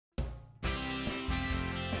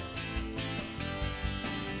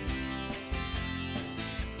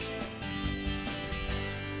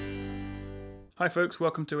Hi folks,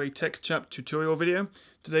 welcome to a TechChap tutorial video.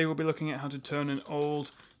 Today we'll be looking at how to turn an old,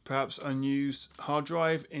 perhaps unused hard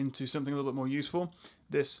drive into something a little bit more useful.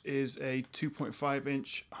 This is a 2.5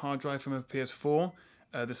 inch hard drive from a PS4.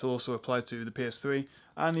 This will also apply to the PS3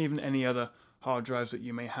 and even any other hard drives that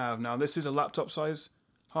you may have. Now this is a laptop size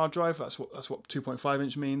hard drive, that's what 2.5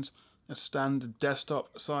 inch means. A standard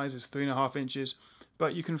desktop size is 3.5 inches,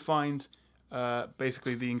 but you can find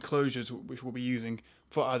basically the enclosures which we'll be using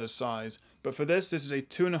for either size. But for this is a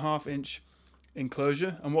 2.5 inch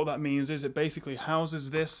enclosure, and what that means is it basically houses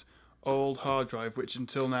this old hard drive, which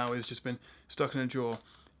until now has just been stuck in a drawer,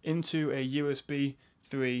 into a USB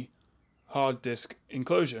 3 hard disk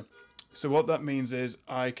enclosure. So what that means is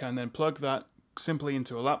I can then plug that simply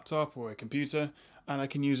into a laptop or a computer, and I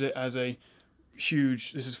can use it as a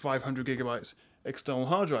huge, this is 500 gigabytes external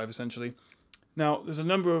hard drive essentially. Now there's a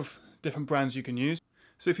number of different brands you can use.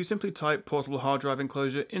 So if you simply type portable hard drive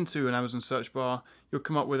enclosure into an Amazon search bar, you'll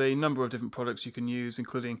come up with a number of different products you can use,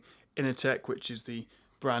 including Initech, which is the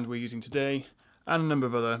brand we're using today, and a number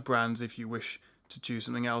of other brands if you wish to choose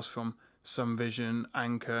something else from Sumvision,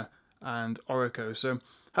 Anker, and Orico. So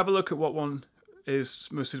have a look at what one is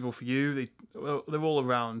most suitable for you. They're all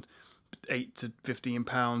around £8 to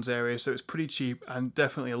 £15 area, so it's pretty cheap and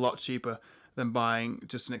definitely a lot cheaper than buying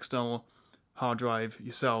just an external hard drive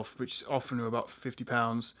yourself, which often are about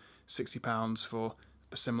 £50, £60 for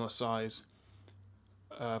a similar size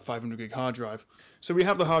 500 gig hard drive. So we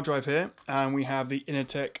have the hard drive here, and we have the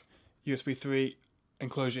Initech USB 3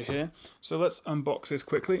 enclosure here. So let's unbox this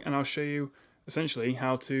quickly, and I'll show you essentially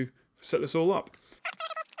how to set this all up.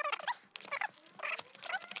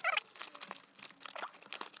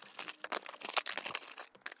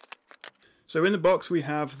 So in the box we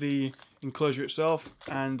have the enclosure itself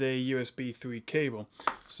and a USB 3 cable.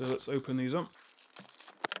 So let's open these up.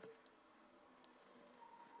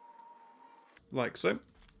 Like so.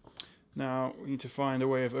 Now we need to find a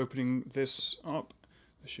way of opening this up.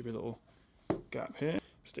 There should be a little gap here.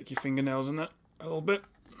 Stick your fingernails in that a little bit.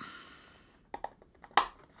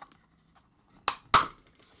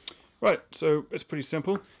 Right, so it's pretty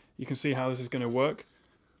simple. You can see how this is going to work.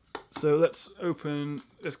 So let's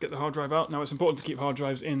get the hard drive out. Now it's important to keep hard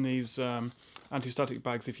drives in these anti-static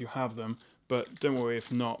bags if you have them, but don't worry if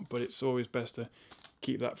not, but it's always best to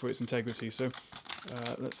keep that for its integrity. So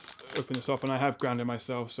let's open this up, and I have ground it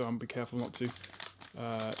myself, so I'll be careful not to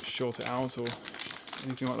short it out or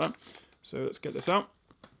anything like that. So let's get this out,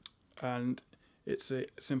 and it's a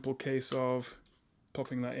simple case of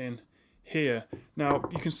popping that in here. Now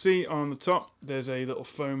you can see on the top there's a little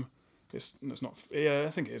foam, it's not, yeah,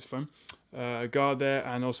 I think it is foam, guard there,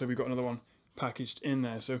 and also we've got another one packaged in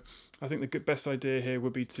there. So I think the best idea here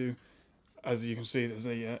would be to, as you can see there's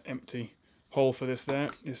a empty hole for this there,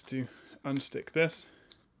 is to unstick this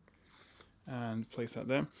and place that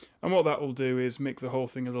there. And what that will do is make the whole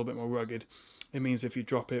thing a little bit more rugged. It means if you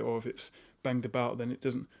drop it or if it's banged about, then it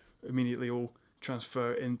doesn't immediately all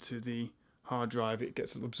transfer into the hard drive. It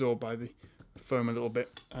gets absorbed by the foam a little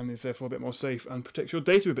bit and is therefore a bit more safe and protects your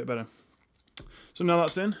data a bit better. So now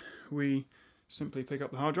that's in, we simply pick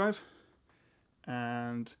up the hard drive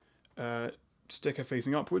and sticker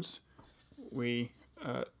facing upwards. We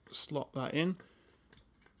slot that in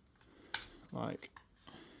like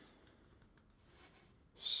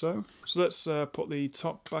so. So let's put the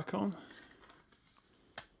top back on.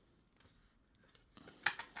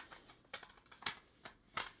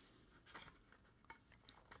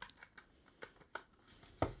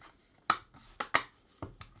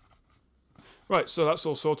 Right, so that's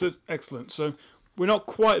all sorted. Excellent. So we're not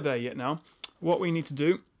quite there yet now. What we need to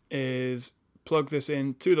do is plug this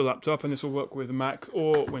in to the laptop, and this will work with a Mac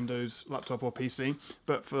or Windows laptop or PC.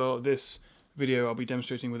 But for this video, I'll be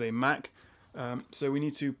demonstrating with a Mac. So we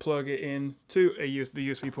need to plug it in to the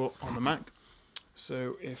USB port on the Mac.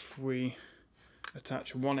 So if we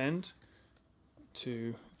attach one end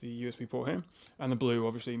to the USB port here, and the blue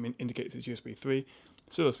obviously indicates it's USB 3,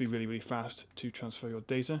 so this will be really, really fast to transfer your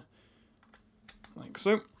data. Like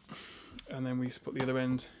so, and then we put the other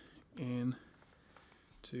end in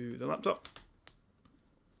to the laptop.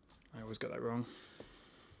 I always get that wrong.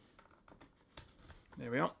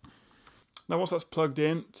 There we are. Now once that's plugged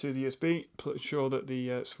in to the USB, ensure that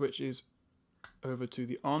the switch is over to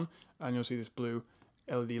the on, and you'll see this blue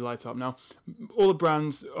LED light up. Now all the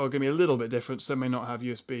brands are going to be a little bit different. Some may not have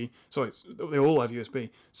USB, sorry, they all have USB.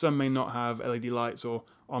 Some may not have LED lights or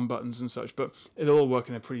on buttons and such, but it'll all work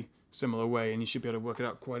in a pretty similar way, and you should be able to work it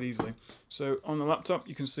out quite easily. So on the laptop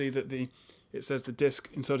you can see that it says the disk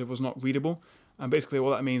inserted was not readable, and basically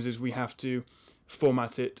what that means is we have to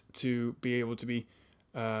format it to be able to be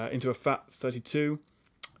into a FAT32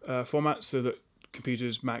 format, so that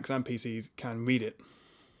computers, Macs and PCs can read it.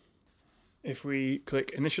 If we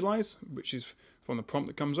click initialize, which is from the prompt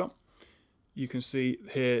that comes up, you can see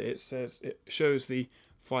here it shows the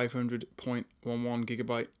 500.11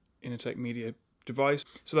 gigabyte Intertech Media device.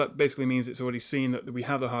 So that basically means it's already seen that we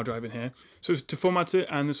have the hard drive in here. So to format it,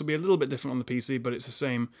 and this will be a little bit different on the PC, but it's the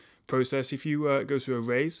same process. If you go through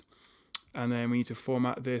Erase, and then we need to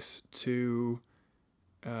format this to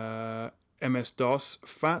MS-DOS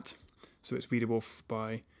FAT, so it's readable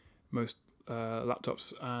by most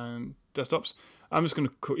laptops and desktops. I'm just going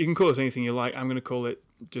to you can call this anything you like. I'm going to call it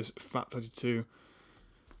just FAT32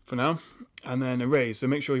 for now, and then erase. So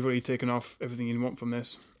make sure you've already taken off everything you want from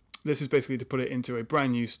this. This is basically to put it into a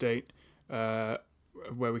brand new state where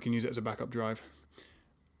we can use it as a backup drive.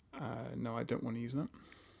 No, I don't want to use that.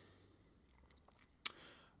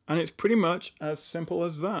 And it's pretty much as simple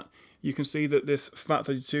as that. You can see that this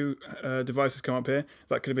FAT32 device has come up here.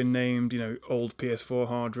 That could have been named, old PS4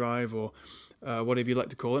 hard drive or whatever you like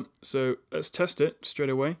to call it. So let's test it straight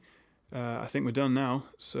away. I think we're done now.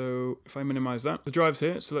 So if I minimize that, the drive's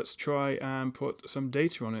here. So let's try and put some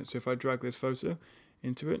data on it. So if I drag this photo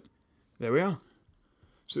into it, there we are.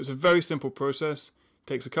 So it's a very simple process.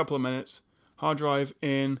 Takes a couple of minutes. Hard drive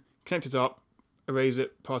in, connect it up, erase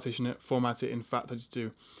it, partition it, format it in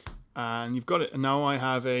FAT32, and you've got it. And now I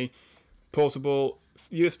have a portable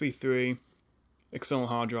USB 3 external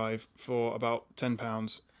hard drive for about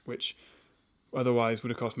 £10, which otherwise would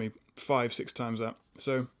have cost me 5-6 times that.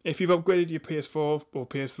 So if you've upgraded your PS4 or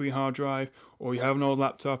PS3 hard drive, or you have an old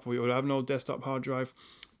laptop, or you have an old desktop hard drive,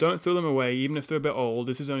 don't throw them away, even if they're a bit old.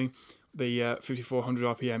 This is only the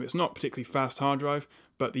 5400 RPM. It's not particularly fast hard drive,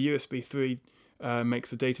 but the USB 3 makes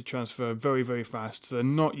the data transfer very, very fast, so they're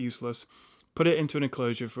not useless. Put it into an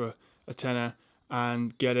enclosure for a tenner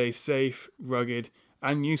and get a safe, rugged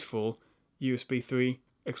and useful USB 3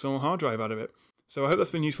 external hard drive out of it. So I hope that's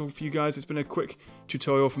been useful for you guys. It's been a quick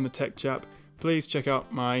tutorial from the Tech Chap. Please check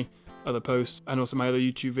out my other posts and also my other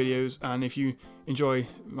YouTube videos, and if you enjoy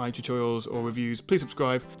my tutorials or reviews, please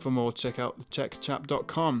subscribe. For more, check out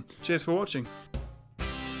techchap.com. Cheers for watching.